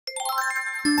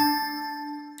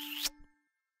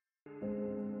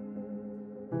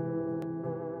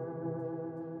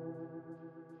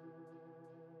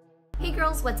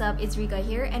girls, what's up? It's Rika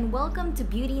here and welcome to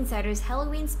Beauty Insider's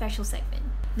Halloween special segment.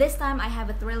 This time I have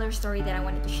a thriller story that I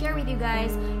wanted to share with you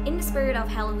guys. In the spirit of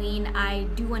Halloween, I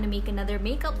do want to make another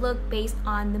makeup look based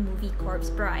on the movie Corpse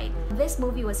Bride. This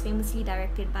movie was famously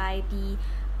directed by the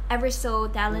ever so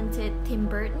talented Tim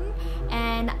Burton,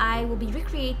 and I will be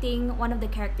recreating one of the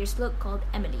characters' look called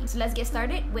Emily. So let's get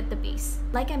started with the base.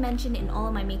 Like I mentioned in all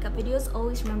of my makeup videos,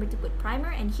 always remember to put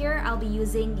primer, and here I'll be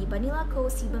using the Banila Co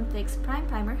Sebum Fix Prime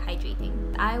Primer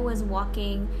Hydrating. I was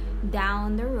walking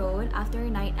down the road after a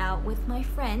night out with my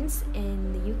friends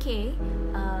in the UK,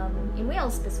 in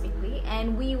Wales specifically,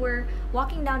 and we were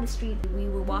walking down the street. We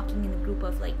were walking in a group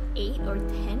of like 8 or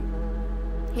 10.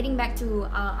 Heading back to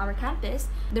our campus.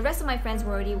 The rest of my friends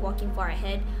were already walking far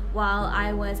ahead while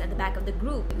I was at the back of the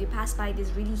group. We passed by this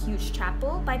really huge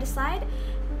chapel by the side,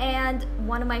 and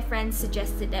one of my friends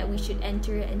suggested that we should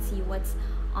enter and see what's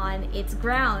on its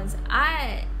grounds.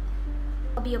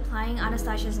 I'll be applying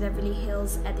Anastasia's Beverly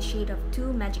Hills at the shade of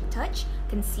 2 Magic Touch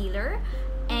Concealer,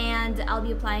 and I'll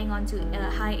be applying onto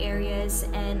high areas.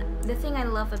 And the thing I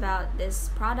love about this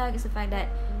product is the fact that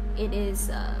it is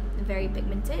very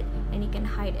pigmented and it can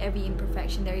hide every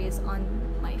imperfection there is on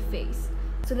my face.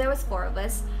 So there was 4 of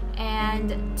us,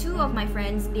 and 2 of my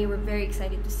friends, they were very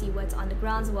excited to see what's on the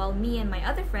grounds, while me and my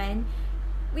other friend,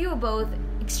 we were both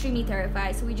extremely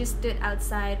terrified. So we just stood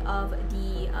outside of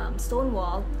the stone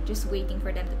wall just waiting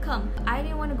for them to come. I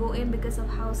didn't want to go in because of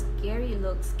how scary it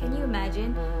looks. Can you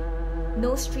imagine?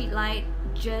 No street light,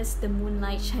 just the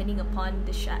moonlight shining upon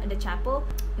the chapel.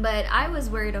 But I was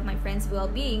worried of my friends'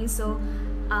 well-being, so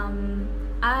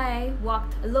I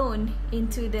walked alone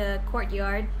into the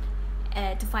courtyard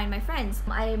to find my friends.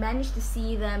 I managed to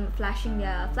see them flashing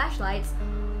their flashlights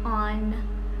on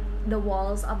the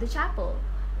walls of the chapel.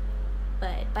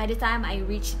 But by the time I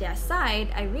reached their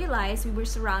side, I realized we were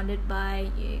surrounded by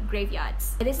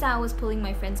graveyards. At this time, I was pulling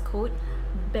my friend's coat,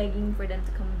 begging for them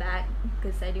to come back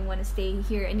because I didn't want to stay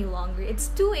here any longer. It's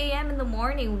 2 a.m. in the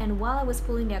morning, and while I was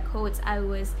pulling their coats, I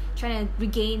was trying to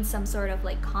regain some sort of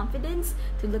like confidence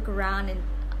to look around and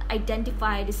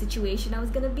identify the situation I was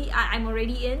gonna be. I'm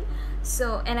already in.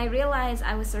 So, and I realized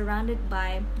I was surrounded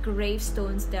by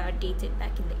gravestones that are dated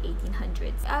back in the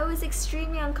 1800s. I was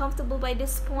extremely uncomfortable by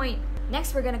this point.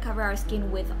 Next, we're gonna cover our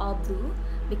skin with all blue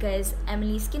because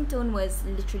Emily's skin tone was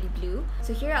literally blue.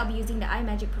 So here I'll be using the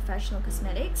iMagic Professional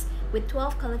Cosmetics with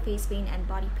 12 color face paint and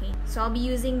body paint. So I'll be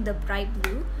using the bright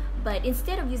blue, but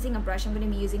instead of using a brush, I'm gonna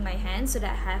be using my hands so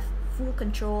that I have full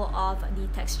control of the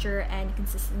texture and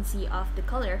consistency of the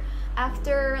color.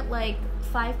 After like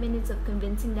 5 minutes of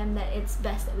convincing them that it's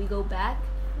best that we go back,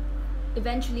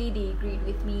 eventually they agreed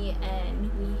with me and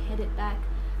we headed back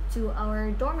to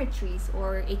our dormitories,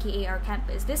 or aka our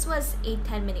campus. This was a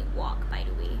 10-minute walk, by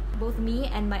the way. Both me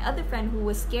and my other friend, who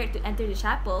was scared to enter the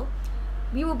chapel,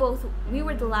 we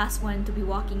were the last one to be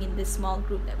walking in this small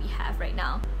group that we have right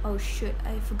now. Oh shoot,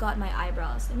 I forgot my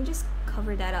eyebrows. Let me just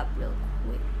cover that up real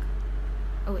quick.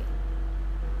 Oh wait.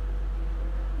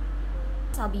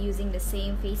 I'll be using the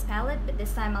same face palette, but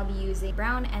this time I'll be using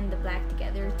brown and the black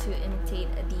together to imitate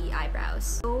the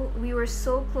eyebrows. So we were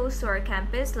so close to our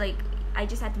campus, like I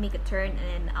just had to make a turn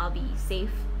and then I'll be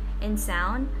safe and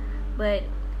sound. But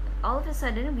all of a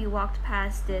sudden we walked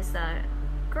past this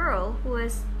girl who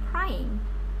was crying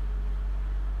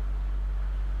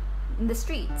in the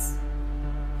streets.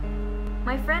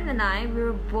 My friend and I, we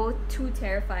were both too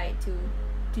terrified to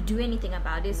do anything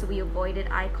about it, so we avoided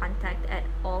eye contact at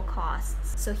all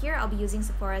costs. So here I'll be using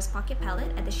Sephora's Pocket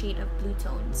Palette at the shade of Blue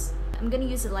Tones. I'm gonna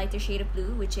use the lighter shade of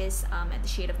blue, which is at the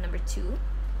shade of number 2,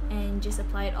 and just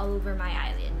apply it all over my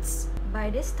eyelids. By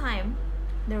this time,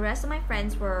 the rest of my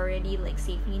friends were already like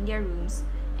safely in their rooms,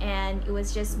 and it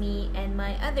was just me and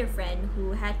my other friend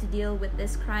who had to deal with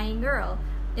this crying girl.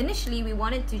 Initially, we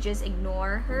wanted to just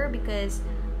ignore her because,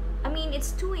 I mean,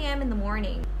 it's 2 a.m. in the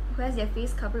morning. Who has their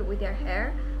face covered with their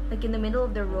hair, like in the middle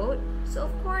of the road? So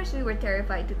of course we were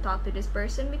terrified to talk to this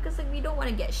person because like we don't want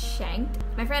to get shanked.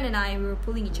 My friend and I, we were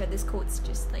pulling each other's coats,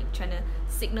 just like trying to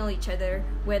signal each other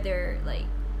whether like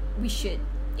we should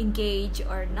engage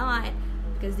or not,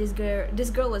 because this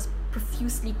girl was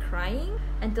profusely crying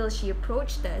until she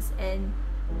approached us and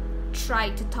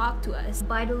tried to talk to us.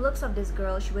 By the looks of this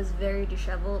girl, she was very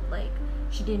disheveled, like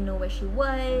she didn't know where she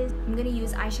was. I'm gonna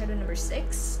use eyeshadow number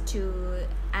 6 to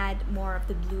add more of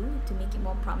the blue to make it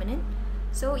more prominent.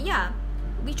 So yeah,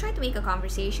 we tried to make a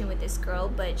conversation with this girl,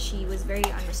 but she was very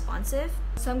unresponsive.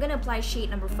 So I'm gonna apply shade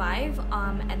number 5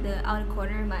 at the outer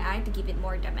corner of my eye to give it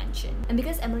more dimension. And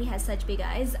because Emily has such big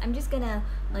eyes, I'm just gonna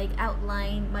like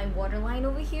outline my waterline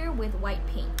over here with white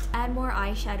paint. Add more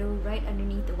eyeshadow right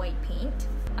underneath the white paint.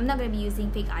 I'm not gonna be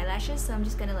using fake eyelashes, so I'm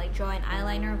just gonna like draw an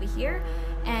eyeliner over here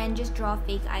and just draw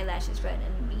fake eyelashes right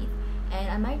underneath.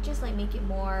 And I might just like make it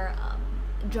more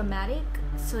dramatic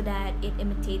so that it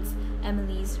imitates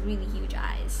Emily's really huge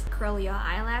eyes. Curl your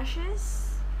eyelashes.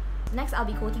 Next, I'll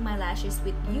be coating my lashes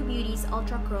with U Beauty's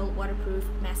Ultra Curl Waterproof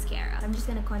Mascara. I'm just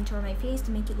gonna contour my face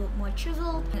to make it look more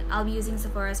chiseled. I'll be using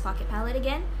Sephora's Pocket Palette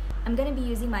again. I'm gonna be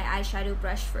using my eyeshadow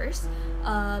brush first,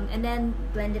 and then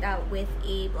blend it out with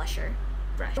a blusher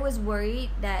brush. I was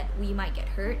worried that we might get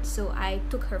hurt, so I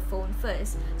took her phone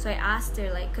first. So I asked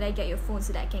her like, could I get your phone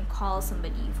so that I can call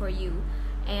somebody for you?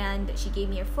 And she gave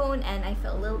me her phone, and I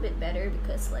felt a little bit better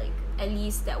because like at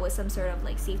least that was some sort of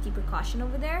like safety precaution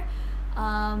over there.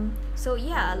 So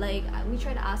yeah, like we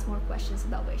tried to ask more questions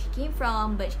about where she came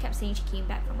from, but she kept saying she came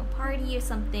back from a party or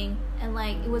something, and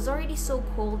like it was already so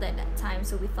cold at that time,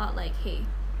 so we thought like, hey,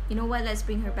 you know what, let's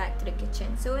bring her back to the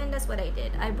kitchen. So and that's what I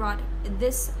did. I brought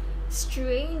this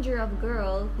stranger of a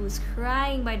girl who's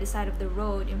crying by the side of the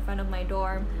road in front of my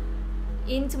dorm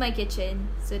into my kitchen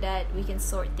so that we can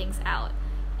sort things out.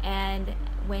 And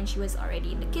when she was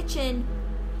already in the kitchen,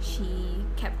 she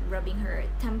kept rubbing her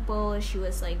temple. She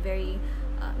was like very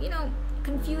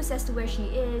confused as to where she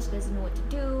is, doesn't know what to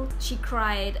do. She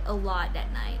cried a lot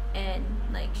that night, and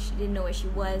like she didn't know where she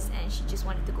was, and she just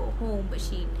wanted to go home, but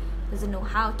she doesn't know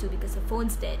how to because her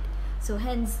phone's dead. So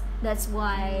hence that's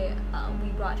why we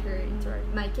brought her into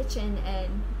my kitchen,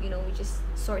 and we just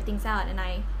sort things out, and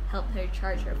I helped her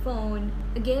charge her phone.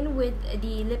 Again, with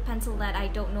the lip pencil that I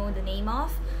don't know the name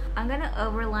of, I'm gonna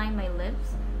overline my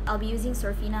lips. I'll be using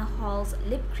Sorfina Hall's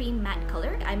Lip Cream Matte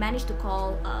Color. I managed to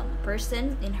call a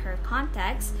person in her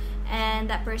contacts, and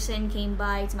that person came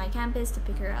by to my campus to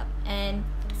pick her up. And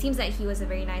it seems like he was a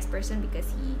very nice person because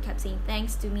he kept saying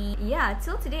thanks to me. Yeah,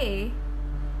 till today,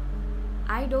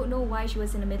 I don't know why she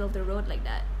was in the middle of the road like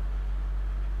that.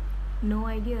 No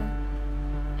idea.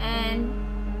 And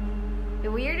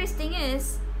the weirdest thing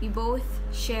is, we both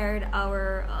shared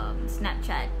our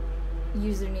Snapchat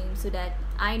username so that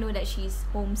I know that she's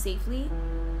home safely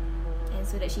and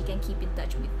so that she can keep in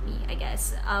touch with me, I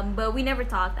guess. But we never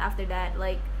talked after that,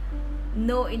 like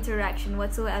no interaction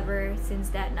whatsoever since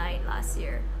that night last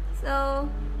year. So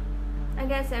I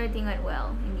guess everything went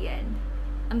well in the end.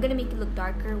 I'm gonna make it look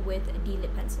darker with the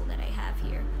lip pencil that I have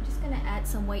here. I'm just gonna add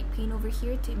some white paint over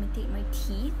here to imitate my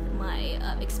teeth, my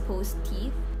exposed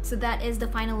teeth. So that is the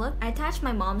final look. I attached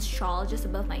my mom's shawl just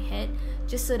above my head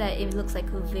just so that it looks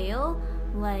like a veil,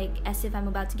 like as if I'm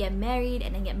about to get married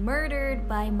and then get murdered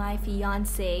by my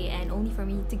fiance, and only for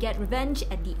me to get revenge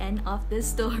at the end of the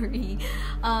story.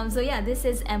 So yeah, this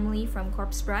is Emily from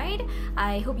Corpse Bride.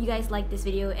 I hope you guys like this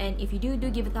video, and if you do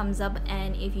give a thumbs up,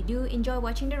 and if you do enjoy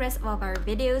watching the rest of our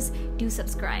videos, do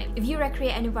subscribe. If you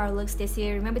recreate any of our looks this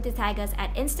year, remember to tag us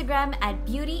at Instagram at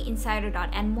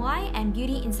beautyinsider.ny and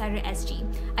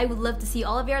beautyinsidersg. I would love to see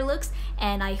all of your looks,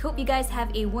 and I hope you guys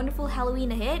have a wonderful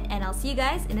Halloween ahead, and I'll see you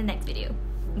guys in the next video.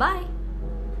 Bye!